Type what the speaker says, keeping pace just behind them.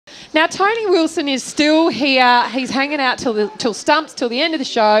Now, Tony Wilson is still here. He's hanging out till stumps, till the end of the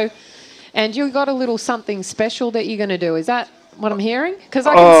show. And you've got a little something special that you're going to do. Is that what I'm hearing? Because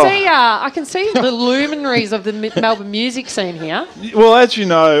I can see the luminaries of the Melbourne music scene here. Well, as you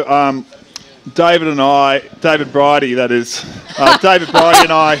know, David Bridie, that is. David Bridie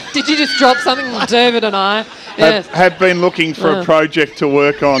and I... Did you just drop something? David and I. Yes. Have been looking for a project to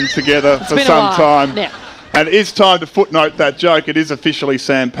work on together for some time. Yeah. And it is time to footnote that joke. It is officially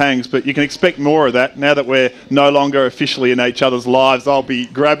Sam Pang's, but you can expect more of that. Now that we're no longer officially in each other's lives, I'll be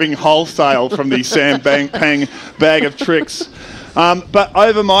grabbing wholesale from the Sam Pang bag of tricks. But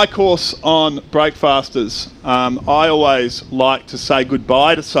over my course on Breakfasters, I always like to say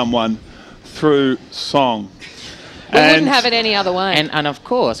goodbye to someone through song. We wouldn't have it any other way. And of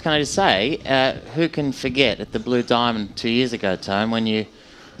course, can I just say, who can forget at the Blue Diamond 2 years ago, Tone, when you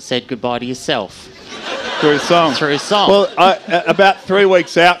said goodbye to yourself? Through a song. Through a song. Well, about 3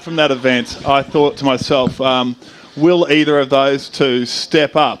 weeks out from that event, I thought to myself, will either of those two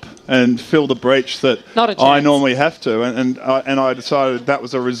step up and fill the breach that I normally have to? And I decided that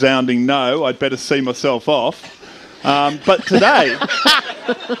was a resounding no. I'd better see myself off. But today,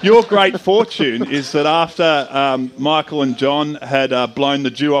 your great fortune is that after Michael and John had blown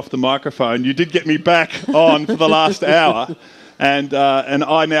the dew off the microphone, you did get me back on for the last hour. And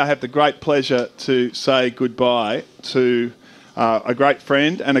I now have the great pleasure to say goodbye to a great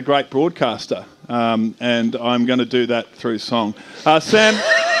friend and a great broadcaster. And I'm going to do that through song. Sam...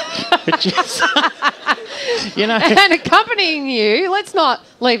 You know, and accompanying you, let's not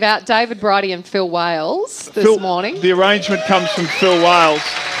leave out David Bridie and Phil Wales this morning. The arrangement comes from Phil Wales.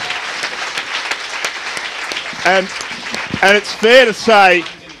 And it's fair to say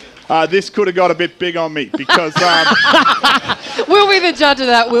this could have got a bit big on me because... we'll be the judge of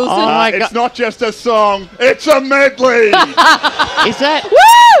that, Wilson. It's not just a song, it's a medley! Is that...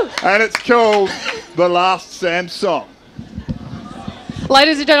 Woo! And it's called The Last Sam Song.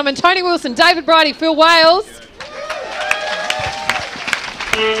 Ladies and gentlemen, Tony Wilson, David Bridie, Phil Wales.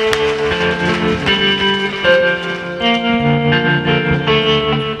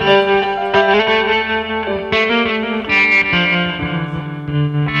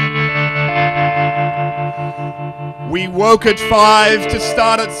 We woke at 5 to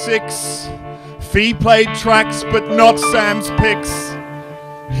start at 6. Fee played tracks, but not Sam's picks.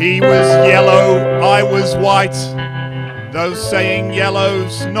 He was yellow, I was white. Those saying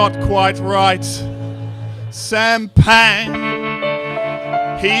yellow's not quite right. Sam Pang,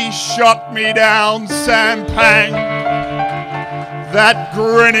 he shot me down, Sam Pang. That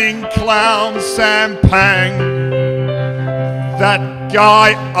grinning clown, Sam Pang. That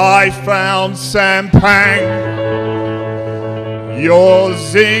guy I found, Sam Pang. Your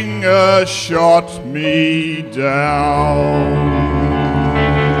zinger shot me down.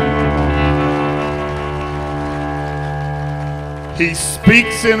 He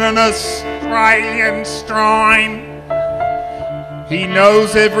speaks in an Australian strain. He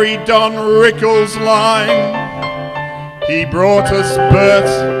knows every Don Rickles line. He brought us Bert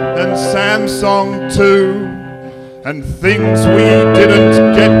and Sam's song too, and things we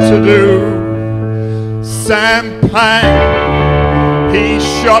didn't get to do. Sam Pang, he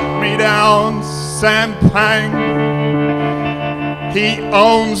shot me down, Sam Pang. He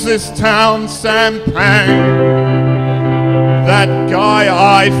owns this town, Sam Pang. That guy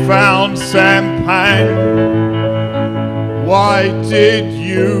I found, Sam Pang. Why did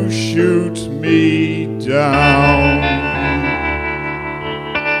you shoot me down?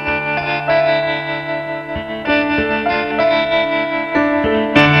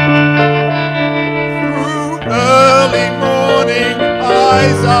 Through early morning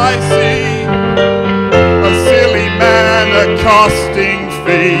eyes I see a silly man accosting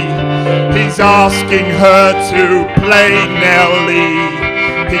Fee. He's asking her to play Nellie.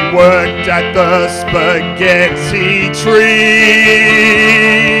 He worked at the spaghetti tree.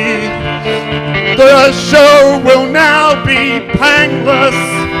 The show will now be pangless,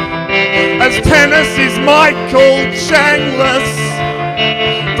 as tennis is Michael Changless,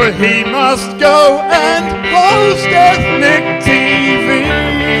 for he must go and host ethnic TV.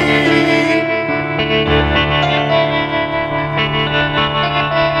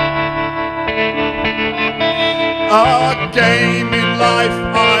 A game in life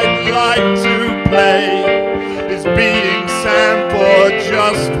I'd like to play is being Sam for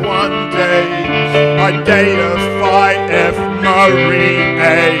just one day. I'd date a Phi F Murray A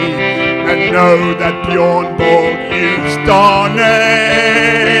and know that Bjorn Borg used on A.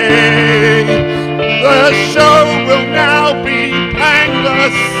 The show will now be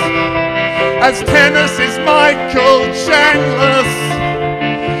pangless, as tennis is Michael Changless.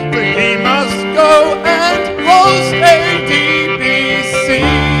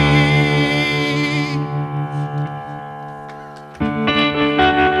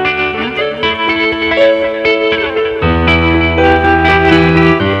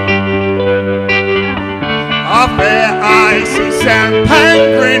 Sam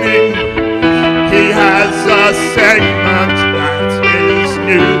Pang grinning. He has a segment that is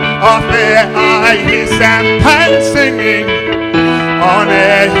new. Off air I hear Sam Pang singing. On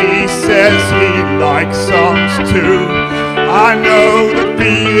air he says he likes songs too. I know that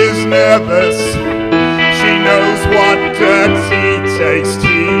Bea is nervous. She knows what dirty taste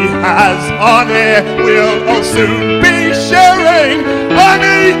he has. On air we'll all soon be sharing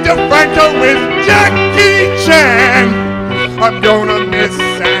Anita Franco with Jackie Chan. I'm gonna miss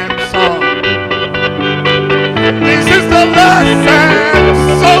Sam's song. This is the last Sam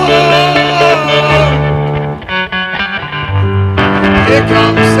song. Here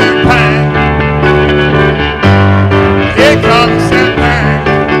comes Sam Pang. Here comes Sam Pang.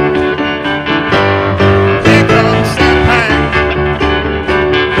 Here comes Sam Pang.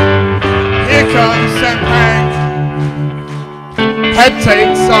 Here comes Sam Pang. Head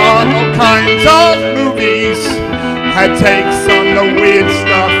takes on all kinds of movies. Head takes on the weird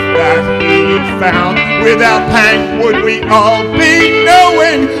stuff that he found. Without Pang, would we all be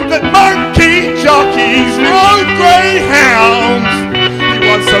knowing that monkey jockeys rode greyhounds? He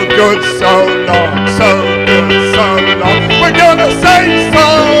was so good, so long, so good, so long. We're gonna say so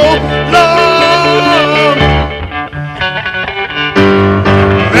long.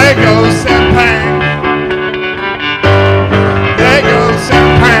 There goes Sam Pang. There goes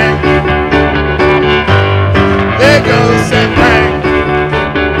Sam Pang. There goes Sam Pang.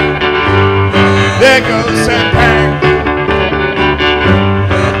 There goes Sam Pang.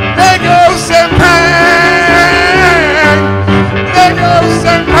 There goes Sam Pang. There goes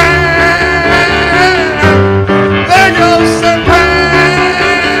Sam Pang. There goes Sam Pang.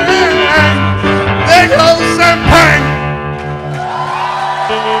 There goes Sam Pang.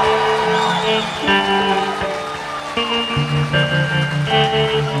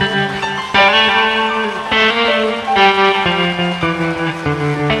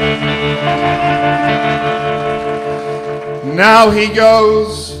 Now he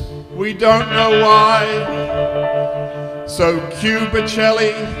goes, we don't know why. So cue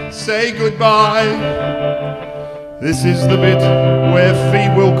Bocelli, say goodbye. This is the bit where Fee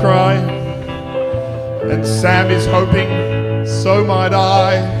will cry. And Sam is hoping, so might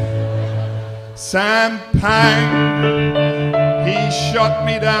I. Sam Pang, he shot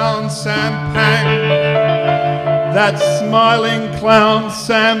me down, Sam Pang. That smiling clown,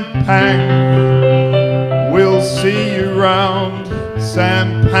 Sam Pang. We'll see you round,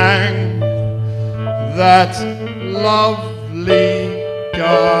 Sam Pang, that lovely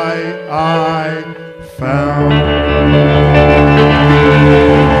guy I found.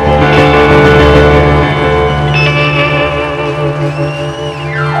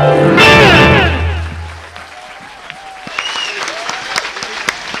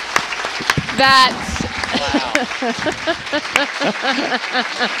 That's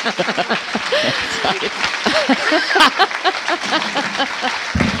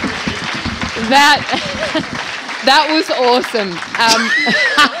that was awesome.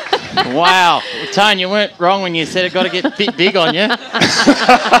 Wow. Well, Tone, you weren't wrong when you said it got to get a bit big on you.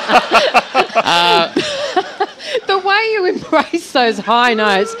 The way you embrace those high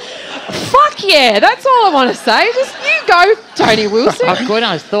notes, fuck yeah, that's all I want to say. Just you go, Tony Wilson. I couldn't.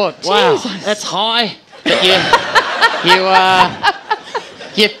 I thought, wow, Jesus. that's high. But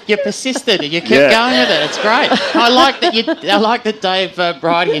you persisted. You kept going with it. It's great. I like that Dave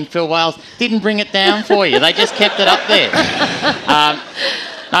Bridie and Phil Wales didn't bring it down for you. They just kept it up there.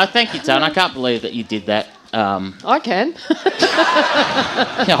 No, thank you, Tone. I can't believe that you did that. I can.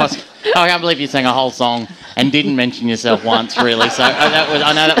 I can't believe you sang a whole song and didn't mention yourself once, really. So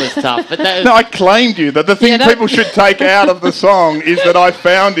I know that was tough. But that was, no, I claimed you. The thing people should take out of the song is that I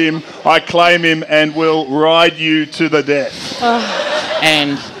found him, I claim him, and will ride you to the death.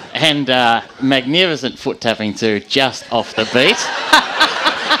 And magnificent foot tapping too, just off the beat,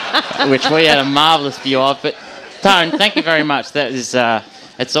 which we had a marvellous view of. But Tone, thank you very much. That is,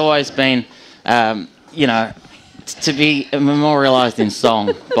 it's always been, to be memorialised in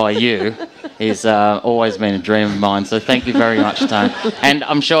song by you is always been a dream of mine. So thank you very much, Tone. And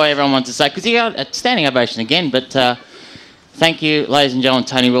I'm sure everyone wants to say, because you got a standing ovation again, but thank you, ladies and gentlemen,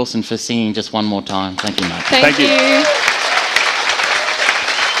 Tony Wilson, for singing just one more time. Thank you, mate. Thank you.